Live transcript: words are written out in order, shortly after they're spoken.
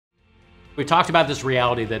We talked about this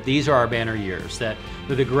reality that these are our banner years, that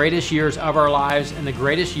they're the greatest years of our lives and the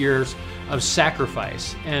greatest years of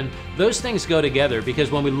sacrifice. And those things go together because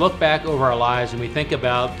when we look back over our lives and we think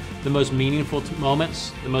about the most meaningful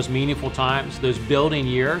moments, the most meaningful times, those building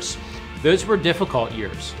years, those were difficult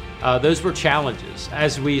years. Those were challenges.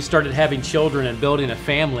 As we started having children and building a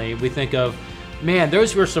family, we think of, man,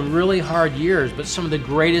 those were some really hard years, but some of the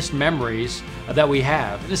greatest memories that we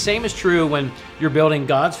have. And the same is true when you're building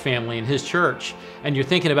God's family and His church and you're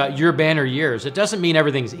thinking about your banner years. It doesn't mean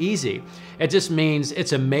everything's easy. It just means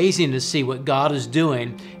it's amazing to see what God is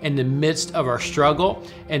doing in the midst of our struggle,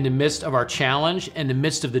 in the midst of our challenge, in the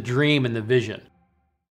midst of the dream and the vision.